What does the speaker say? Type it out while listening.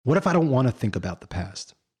What if I don't want to think about the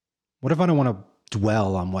past? What if I don't want to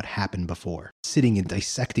dwell on what happened before? Sitting and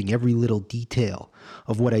dissecting every little detail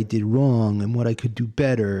of what I did wrong and what I could do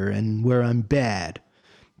better and where I'm bad.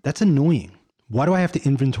 That's annoying. Why do I have to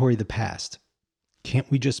inventory the past? Can't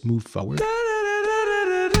we just move forward?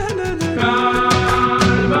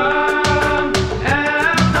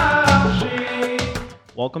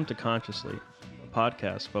 Welcome to Consciously, a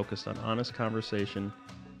podcast focused on honest conversation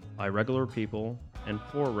by regular people and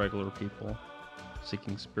for regular people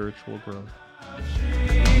seeking spiritual growth.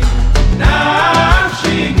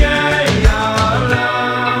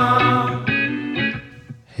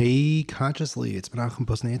 Hey, Consciously, it's Menachem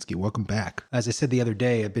Posnanski. Welcome back. As I said the other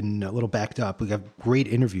day, I've been a little backed up. We have great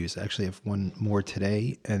interviews. Actually, I have one more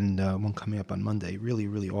today and one coming up on Monday. Really,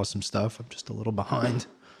 really awesome stuff. I'm just a little behind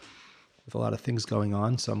with a lot of things going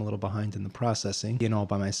on, so I'm a little behind in the processing. Being all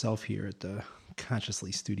by myself here at the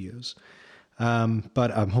Consciously Studios.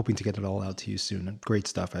 But I'm hoping to get it all out to you soon. Great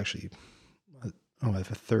stuff, actually. I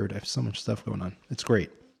have a third. I have so much stuff going on. It's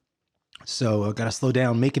great. So I've got to slow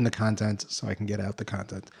down making the content so I can get out the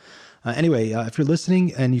content. Anyway, if you're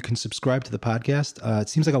listening and you can subscribe to the podcast, it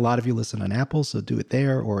seems like a lot of you listen on Apple, so do it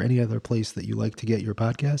there or any other place that you like to get your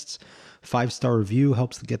podcasts. 5-star review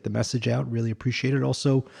helps to get the message out. Really appreciate it.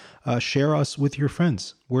 Also, share us with your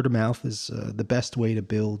friends. Word of mouth is the best way to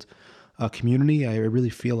build a community. I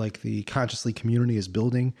really feel like the Consciously community is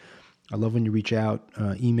building. I love when you reach out,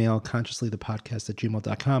 email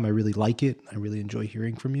consciouslythepodcast@gmail.com. I really like it. I really enjoy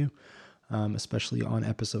hearing from you, especially on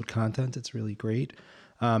episode content. It's really great.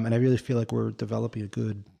 And I really feel like we're developing a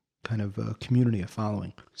good kind of community, a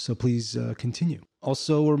following. So please continue.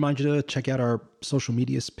 Also, we'll remind you to check out our social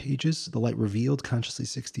media pages, The Light Revealed, Consciously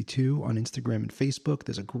 62 on Instagram and Facebook.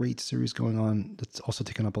 There's a great series going on that's also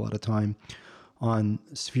taken up a lot of time on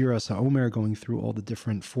Sfiras HaOmer, going through all the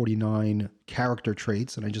different 49 character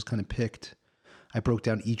traits. And I just kind of I broke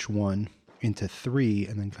down each one into 3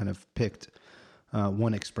 and then kind of picked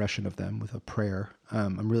one expression of them with a prayer.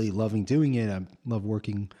 I'm really loving doing it. I love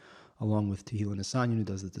working along with Tehila Nasanian, who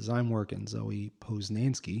does the design work, and Zoe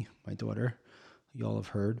Posnanski, my daughter, you all have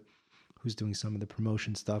heard, who's doing some of the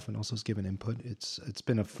promotion stuff and also has given input. It's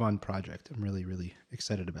been a fun project. I'm really, really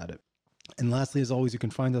excited about it. And lastly, as always, you can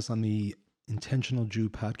find us on the Intentional Jew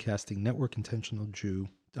Podcasting Network,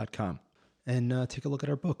 intentionaljew.com. And take a look at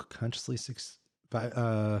our book, Consciously 6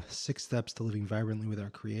 Steps to Living Vibrantly with Our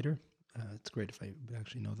Creator. It's great if I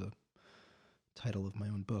actually know the title of my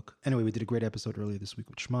own book. Anyway, we did a great episode earlier this week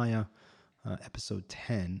with Shmaya, episode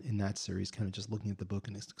 10 in that series, kind of just looking at the book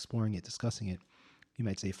and exploring it, discussing it. You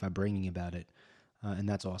might say bringing about it, and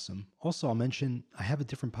that's awesome. Also, I'll mention I have a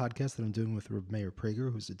different podcast that I'm doing with Reb Meir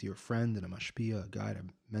Prager, who's a dear friend and a mashpia, a guide, a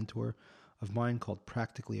mentor of mine, called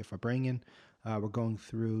Practically a Farbrengen. We're going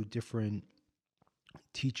through different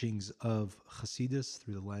teachings of Hasidus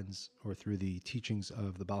through the lens or through the teachings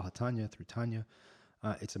of the Baal HaTanya, through Tanya.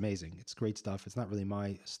 It's amazing. It's great stuff. It's not really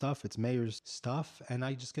my stuff. It's Meir's stuff. And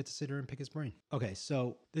I just get to sit here and pick his brain. Okay,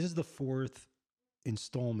 so this is the 4th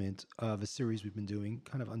installment of a series we've been doing,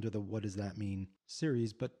 kind of under the What Does That Mean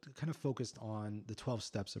series, but kind of focused on the 12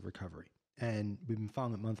 steps of recovery. And we've been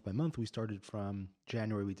following it month by month. We started from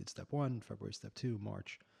January, we did step 1, February, step 2,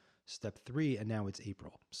 March, step 3, and now it's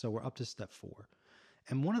April. So we're up to step 4.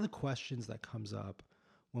 And one of the questions that comes up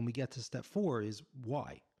when we get to step 4 is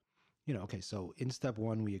why? So in step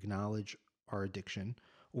 1, we acknowledge our addiction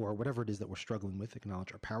or whatever it is that we're struggling with,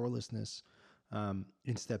 acknowledge our powerlessness.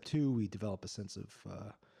 In step 2, we develop a sense of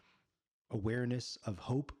awareness of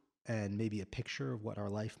hope and maybe a picture of what our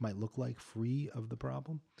life might look like free of the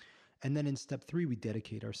problem. And then in step 3, we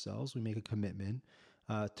dedicate ourselves. We make a commitment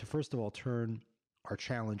to, first of all, turn our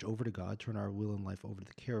challenge over to God, turn our will and life over to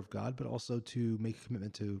the care of God, but also to make a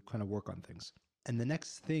commitment to kind of work on things. And the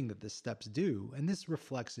next thing that the steps do, and this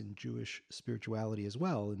reflects in Jewish spirituality as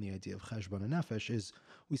well, in the idea of cheshbon nefesh, is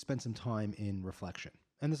we spend some time in reflection.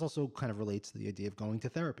 And this also kind of relates to the idea of going to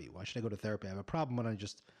therapy. Why should I go to therapy? I have a problem when I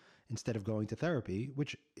just, instead of going to therapy,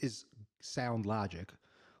 which is sound logic,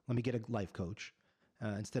 let me get a life coach.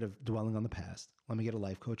 Instead of dwelling on the past, let me get a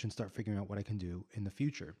life coach and start figuring out what I can do in the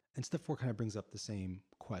future. And step 4 kind of brings up the same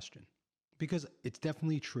question. Because it's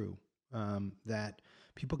definitely true that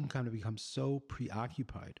people can kind of become so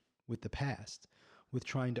preoccupied with the past, with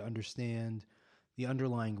trying to understand the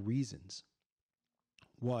underlying reasons,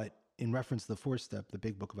 what, in reference to the 4th step, the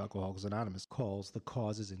Big Book of Alcoholics Anonymous calls the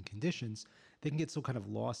causes and conditions. They can get so kind of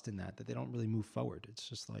lost in that they don't really move forward. It's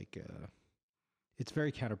just like, it's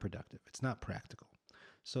very counterproductive. It's not practical.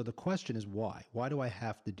 So the question is why? Why do I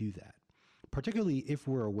have to do that? Particularly if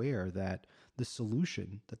we're aware that the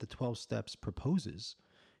solution that the 12 steps proposes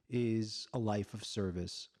is a life of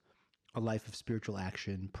service, a life of spiritual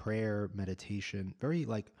action, prayer, meditation, very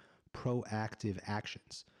like proactive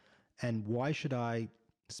actions. And why should I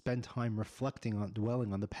spend time reflecting on,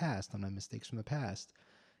 dwelling on the past, on my mistakes from the past,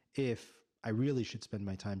 if I really should spend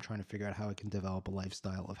my time trying to figure out how I can develop a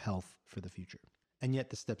lifestyle of health for the future? And yet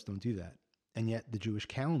the steps don't do that. And yet the Jewish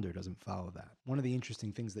calendar doesn't follow that. One of the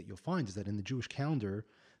interesting things that you'll find is that in the Jewish calendar,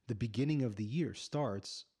 the beginning of the year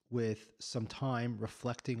starts with some time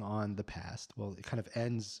reflecting on the past. Well, it kind of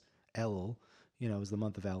ends Elul, as the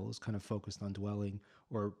month of Elul is kind of focused on dwelling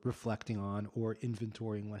or reflecting on or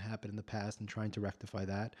inventorying what happened in the past and trying to rectify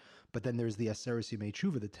that. But then there's the Aseret Yemei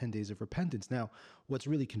Tshuva, the 10 days of repentance. Now, what's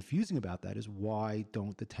really confusing about that is why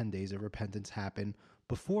don't the 10 days of repentance happen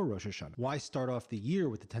before Rosh Hashanah? Why start off the year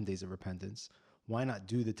with the 10 days of repentance? Why not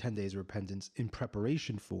do the 10 days of repentance in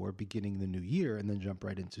preparation for beginning the new year and then jump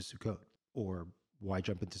right into Sukkot? Or why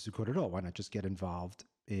jump into Sukkot at all? Why not just get involved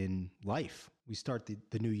in life? We start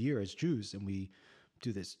the new year as Jews and we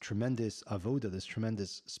do this tremendous avoda, this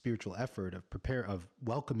tremendous spiritual effort of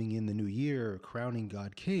welcoming in the new year, crowning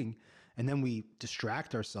God King, and then we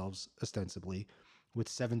distract ourselves ostensibly with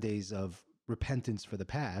 7 days of repentance for the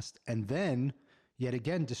past, and then yet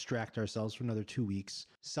again distract ourselves for another 2 weeks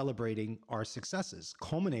celebrating our successes,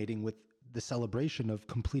 culminating with the celebration of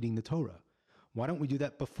completing the Torah. Why don't we do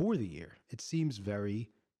that before the year? It seems very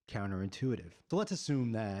counterintuitive. So let's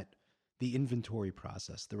assume that the inventory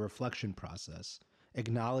process, the reflection process,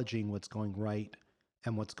 acknowledging what's going right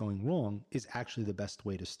and what's going wrong is actually the best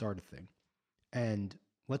way to start a thing. And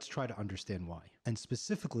let's try to understand why, and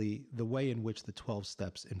specifically the way in which the 12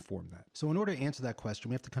 steps inform that. So in order to answer that question,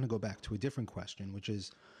 we have to kind of go back to a different question, which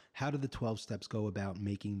is how do the 12 steps go about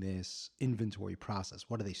making this inventory process?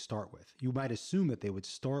 What do they start with? You might assume that they would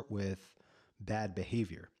start with bad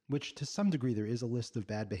behavior, which to some degree there is a list of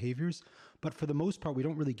bad behaviors, but for the most part, we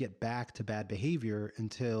don't really get back to bad behavior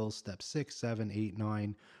until step 6, 7, 8,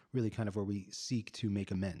 9, really kind of where we seek to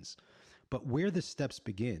make amends. But where the steps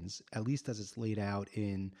begins, at least as it's laid out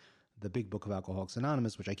in the Big Book of Alcoholics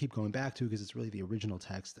Anonymous, which I keep going back to because it's really the original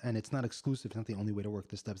text, and it's not exclusive, it's not the only way to work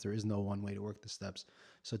the steps. There is no one way to work the steps.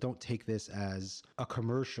 So don't take this as a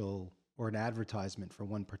commercial or an advertisement for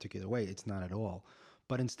one particular way. It's not at all.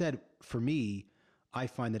 But instead, for me, I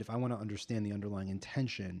find that if I want to understand the underlying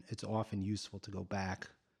intention, it's often useful to go back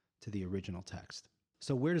to the original text.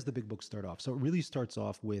 So where does the Big Book start off? So it really starts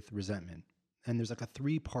off with resentment. And there's like a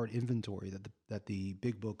 3-part inventory that the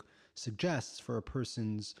Big Book suggests for a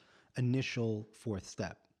person's initial 4th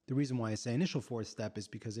step. The reason why I say initial 4th step is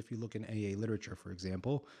because if you look in AA literature, for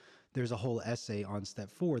example, there's a whole essay on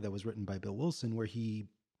step 4 that was written by Bill Wilson where he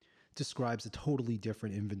describes a totally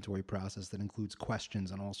different inventory process that includes questions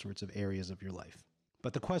on all sorts of areas of your life.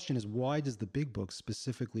 But the question is, why does the Big Book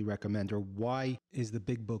specifically recommend, or why is the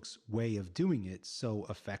Big Book's way of doing it so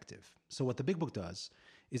effective? So what the Big Book does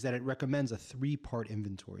is that it recommends a 3-part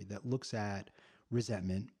inventory that looks at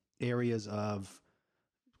resentment, areas of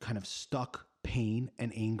kind of stuck pain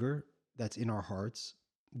and anger that's in our hearts,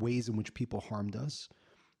 ways in which people harmed us,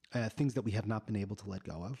 things that we have not been able to let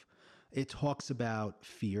go of. It talks about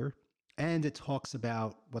fear, and it talks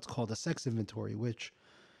about what's called a sex inventory, which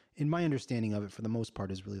in my understanding of it, for the most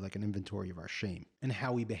part, is really like an inventory of our shame and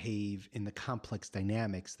how we behave in the complex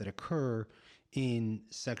dynamics that occur in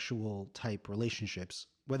sexual type relationships,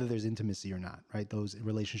 whether there's intimacy or not, right? Those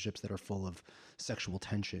relationships that are full of sexual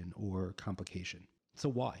tension or complication. So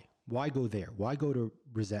why? Why go there? Why go to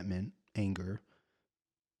resentment, anger,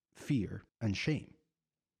 fear, and shame?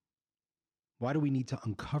 Why do we need to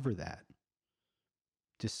uncover that?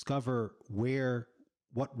 Discover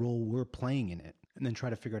what role we're playing in it, and then try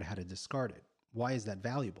to figure out how to discard it. Why is that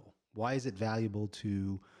valuable? Why is it valuable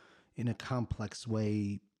to, in a complex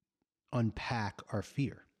way, unpack our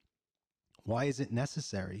fear? Why is it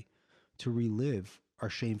necessary to relive our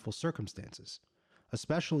shameful circumstances?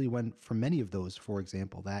 Especially when, for many of those, for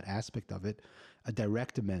example, that aspect of it, a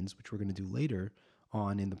direct amends, which we're going to do later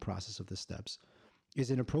on in the process of the steps,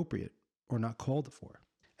 is inappropriate or not called for.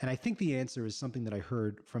 And I think the answer is something that I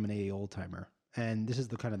heard from an AA old-timer. And this is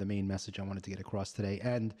the kind of the main message I wanted to get across today,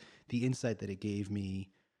 and the insight that it gave me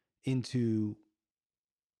into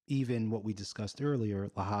even what we discussed earlier,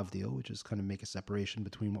 lahavdil, which is kind of make a separation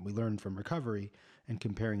between what we learned from recovery and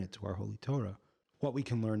comparing it to our Holy Torah. What we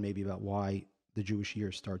can learn maybe about why the Jewish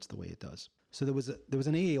year starts the way it does. So there was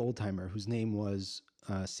an AA old-timer whose name was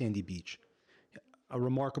Sandy Beach, a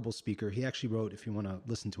remarkable speaker. He actually wrote, if you want to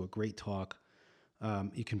listen to a great talk,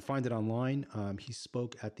 you can find it online. He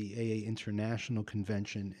spoke at the AA International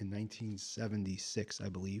Convention in 1976, I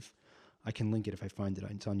believe. I can link it if I find it.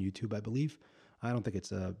 It's on YouTube, I believe. I don't think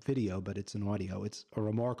it's a video, but it's an audio. It's a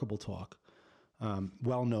remarkable talk,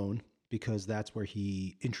 well known because that's where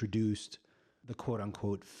he introduced the quote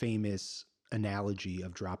unquote famous analogy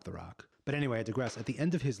of drop the rock. But anyway, I digress. At the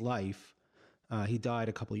end of his life, he died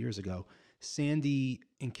a couple years ago. Sandy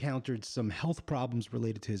encountered some health problems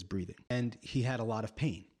related to his breathing, and he had a lot of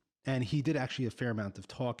pain. And he did actually a fair amount of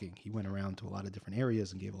talking. He went around to a lot of different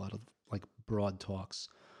areas and gave a lot of like broad talks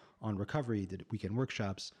on recovery. He did weekend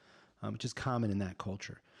workshops, which is common in that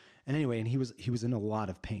culture. And anyway, and he was in a lot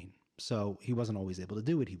of pain. So he wasn't always able to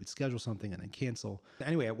do it. He would schedule something and then cancel.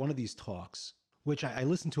 Anyway, at one of these talks, which I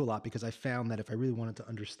listened to a lot because I found that if I really wanted to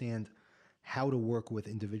understand how to work with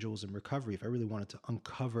individuals in recovery, if I really wanted to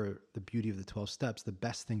uncover the beauty of the 12 steps, the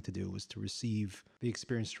best thing to do was to receive the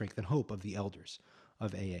experience, strength, and hope of the elders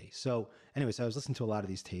of AA. So anyways, I was listening to a lot of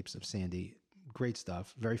these tapes of Sandy. Great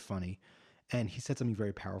stuff, very funny. And he said something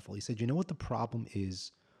very powerful. He said, you know what the problem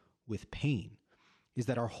is with pain is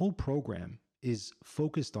that our whole program is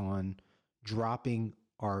focused on dropping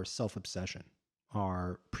our self-obsession,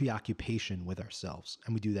 our preoccupation with ourselves.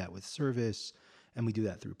 And we do that with service, and we do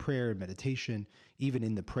that through prayer and meditation. Even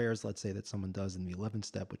in the prayers, let's say, that someone does in the 11th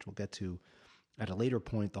step, which we'll get to at a later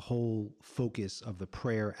point, the whole focus of the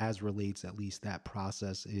prayer as relates, at least that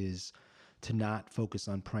process, is to not focus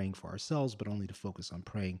on praying for ourselves, but only to focus on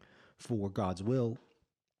praying for God's will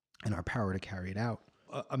and our power to carry it out.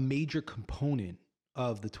 A major component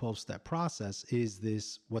of the 12-step process is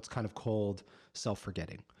this, what's kind of called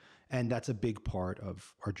self-forgetting. And that's a big part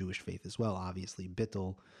of our Jewish faith as well, obviously.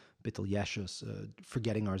 Bittul Yeshus,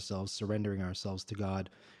 forgetting ourselves, surrendering ourselves to God,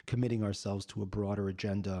 committing ourselves to a broader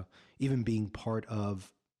agenda, even being part of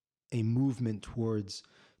a movement towards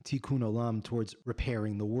tikkun olam, towards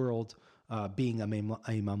repairing the world, being a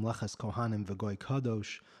mamlechas kohanim v'goy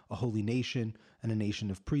kadosh, a holy nation and a nation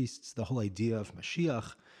of priests. The whole idea of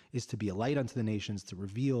Mashiach is to be a light unto the nations, to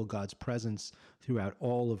reveal God's presence throughout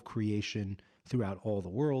all of creation, throughout all the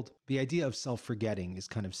world. The idea of self-forgetting is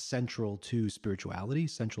kind of central to spirituality,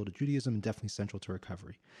 central to Judaism, and definitely central to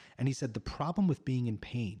recovery. And he said the problem with being in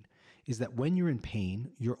pain is that when you're in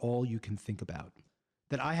pain, you're all you can think about.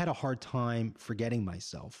 That I had a hard time forgetting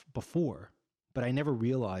myself before, but I never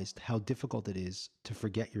realized how difficult it is to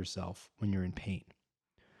forget yourself when you're in pain.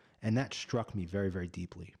 And that struck me very, very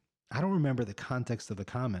deeply. I don't remember the context of the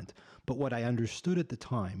comment, but what I understood at the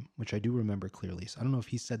time, which I do remember clearly, so I don't know if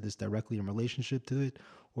he said this directly in relationship to it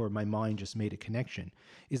or my mind just made a connection,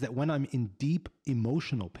 is that when I'm in deep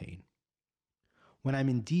emotional pain, when I'm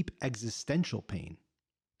in deep existential pain,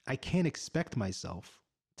 I can't expect myself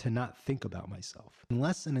to not think about myself.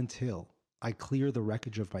 Unless and until I clear the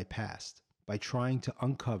wreckage of my past by trying to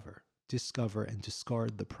uncover, discover, and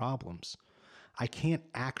discard the problems, I can't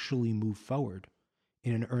actually move forward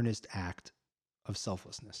in an earnest act of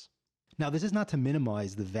selflessness. Now, this is not to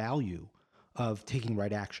minimize the value of taking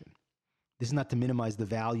right action. This is not to minimize the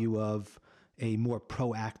value of a more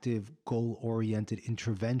proactive, goal-oriented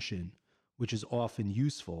intervention, which is often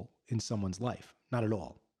useful in someone's life. Not at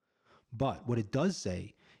all. But what it does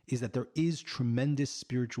say is that there is tremendous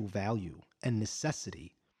spiritual value and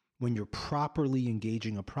necessity when you're properly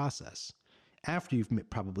engaging a process after you've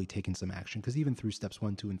probably taken some action, because even through steps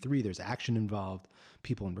 1, 2, and 3, there's action involved.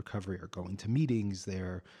 People in recovery are going to meetings,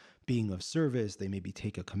 they're being of service, they maybe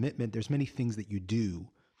take a commitment. There's many things that you do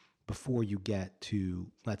before you get to,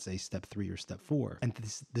 let's say, step 3 or step 4. And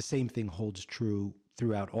the same thing holds true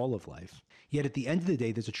throughout all of life. Yet at the end of the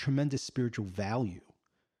day, there's a tremendous spiritual value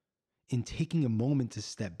in taking a moment to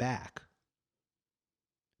step back,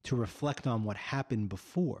 to reflect on what happened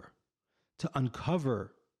before, to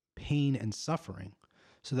uncover pain and suffering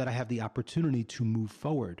so that I have the opportunity to move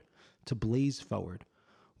forward, to blaze forward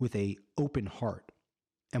with an open heart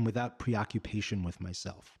and without preoccupation with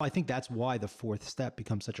myself. I think that's why the 4th step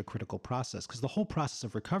becomes such a critical process, because the whole process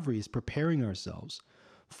of recovery is preparing ourselves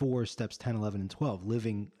for steps 10, 11, and 12,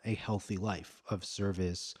 living a healthy life of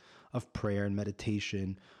service, of prayer and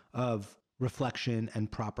meditation, of reflection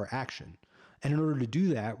and proper action. And in order to do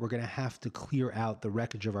that, we're going to have to clear out the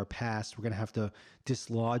wreckage of our past. We're going to have to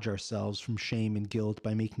dislodge ourselves from shame and guilt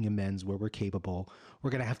by making amends where we're capable.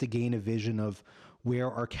 We're going to have to gain a vision of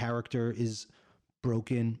where our character is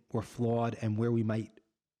broken or flawed and where we might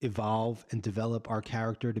evolve and develop our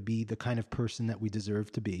character to be the kind of person that we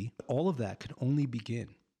deserve to be. All of that can only begin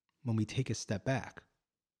when we take a step back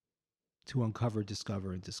to uncover,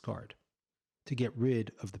 discover, and discard, to get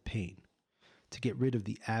rid of the pain, to get rid of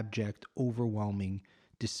the abject, overwhelming,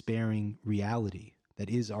 despairing reality that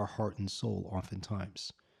is our heart and soul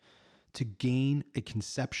oftentimes, to gain a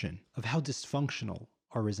conception of how dysfunctional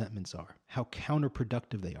our resentments are, how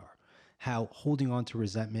counterproductive they are, how holding on to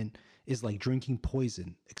resentment is like drinking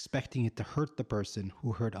poison, expecting it to hurt the person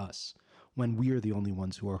who hurt us when we are the only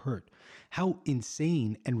ones who are hurt. How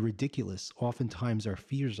insane and ridiculous oftentimes our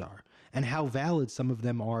fears are, and how valid some of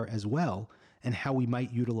them are as well, and how we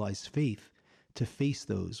might utilize faith to face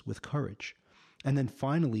those with courage. And then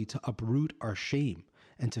finally, to uproot our shame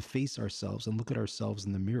and to face ourselves and look at ourselves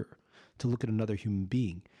in the mirror, to look at another human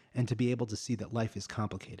being and to be able to see that life is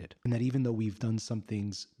complicated and that even though we've done some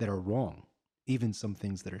things that are wrong, even some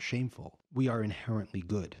things that are shameful, we are inherently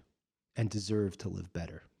good and deserve to live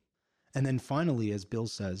better. And then finally, as Bill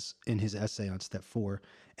says in his essay on step 4,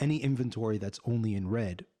 any inventory that's only in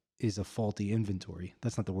red is a faulty inventory.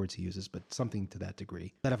 That's not the words he uses, but something to that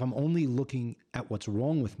degree. That if I'm only looking at what's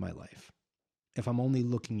wrong with my life, if I'm only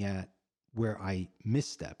looking at where I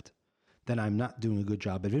misstepped, then I'm not doing a good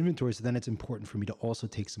job of inventory. So then it's important for me to also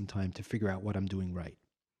take some time to figure out what I'm doing right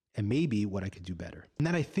and maybe what I could do better. And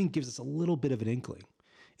that, I think, gives us a little bit of an inkling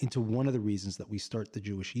into one of the reasons that we start the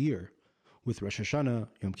Jewish year with Rosh Hashanah,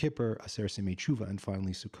 Yom Kippur, Aser Simei Tshuva, and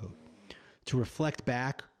finally Sukkot, to reflect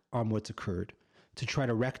back on what's occurred, to try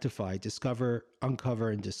to rectify, discover,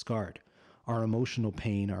 uncover, and discard our emotional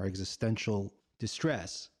pain, our existential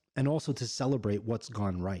distress, and also to celebrate what's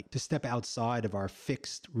gone right, to step outside of our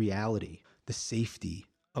fixed reality, the safety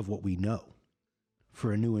of what we know,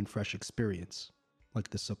 for a new and fresh experience, like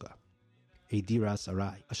the Sukkah, a Diras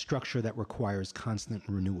Arai, a structure that requires constant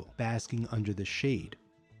renewal, basking under the shade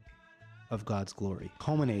of God's glory,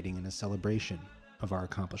 culminating in a celebration of our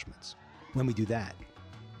accomplishments. When we do that,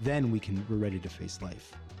 then we're ready to face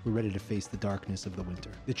life. We're ready to face the darkness of the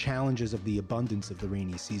winter, the challenges of the abundance of the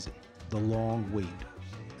rainy season, the long wait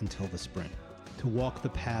until the spring, to walk the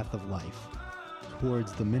path of life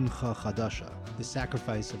towards the Mincha Chadasha, the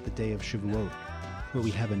sacrifice of the day of Shavuot, where we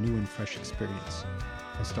have a new and fresh experience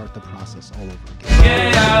and start the process all over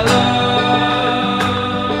again.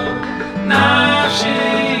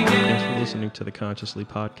 Thanks for listening to the Consciously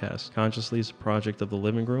podcast. Consciously is a project of the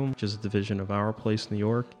Living Room, which is a division of Our Place New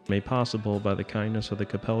York, made possible by the kindness of the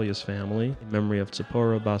Capelius family, in memory of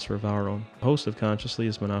Tzipora Bas Rav Aharon. The host of Consciously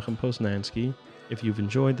is Menachem Poznansky. If you've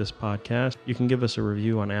enjoyed this podcast, you can give us a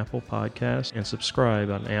review on Apple Podcasts and subscribe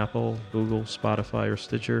on Apple, Google, Spotify, or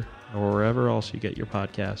Stitcher, or wherever else you get your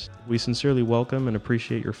podcast. We sincerely welcome and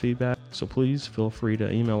appreciate your feedback, so please feel free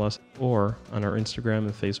to email us or on our Instagram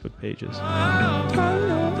and Facebook pages.